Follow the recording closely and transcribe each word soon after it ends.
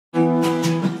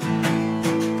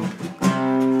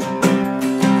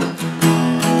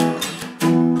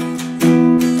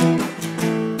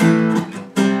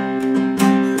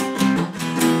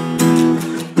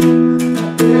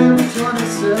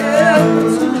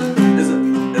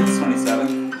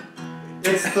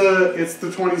It's the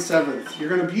 27th. You're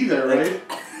gonna be there, right?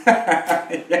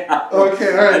 Yeah.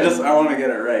 Okay, alright. I want to get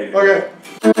it right. Okay.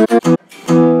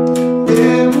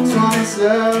 April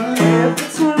 27th.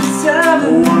 April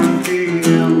 27th. 1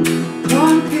 p.m.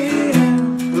 1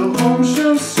 p.m. The home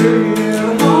show stream.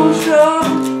 The home show.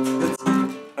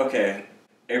 Okay.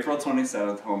 April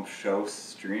 27th, home show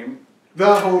stream.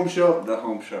 The home show. The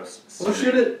home show stream. Well,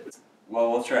 should it? Well,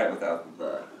 we'll try it without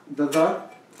the. The?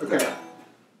 Okay.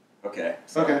 Okay.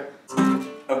 So. Okay.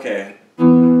 Okay.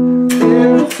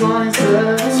 April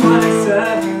 27th.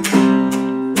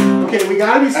 27th. Okay, we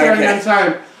gotta be starting on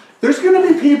time. There's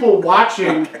gonna be people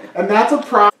watching, and that's a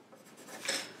problem.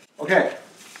 Okay.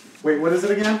 Wait, what is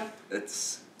it again? It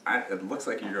looks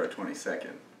like you wrote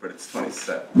 22nd, but it's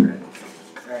 27th, right?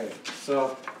 Alright,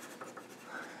 so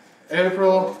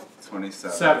April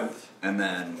 27th. And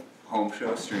then home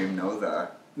show stream,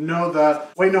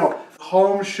 wait, no,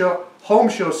 home show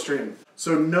stream.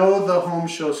 So know the home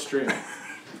show stream.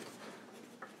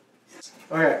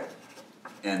 Okay.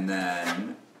 And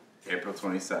then April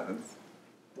 27th.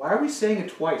 Why are we saying it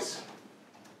twice?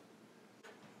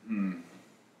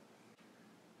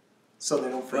 So they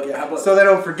don't forget. So they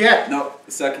don't forget. No,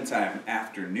 the second time,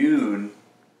 afternoon,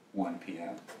 1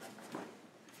 p.m.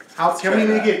 How can we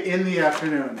make it in the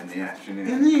afternoon? In the afternoon.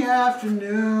 In the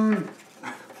afternoon.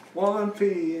 1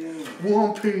 p.m.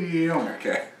 1 p.m.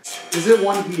 Okay. Is it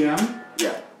 1 p.m.?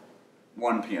 Yeah.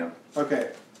 1 p.m.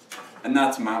 Okay. And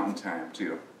that's mountain time,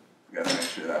 too. We gotta make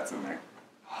sure that's in there.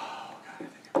 Oh, God, I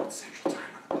think I put Central Time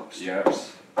on the posters. Yep.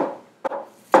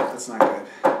 That's not good.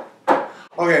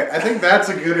 Okay, I think that's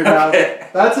a good enough.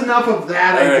 That's enough of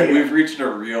that idea. Alright, we've reached a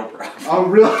real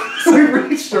problem. We've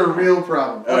reached a real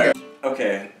problem. Okay.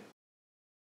 Okay.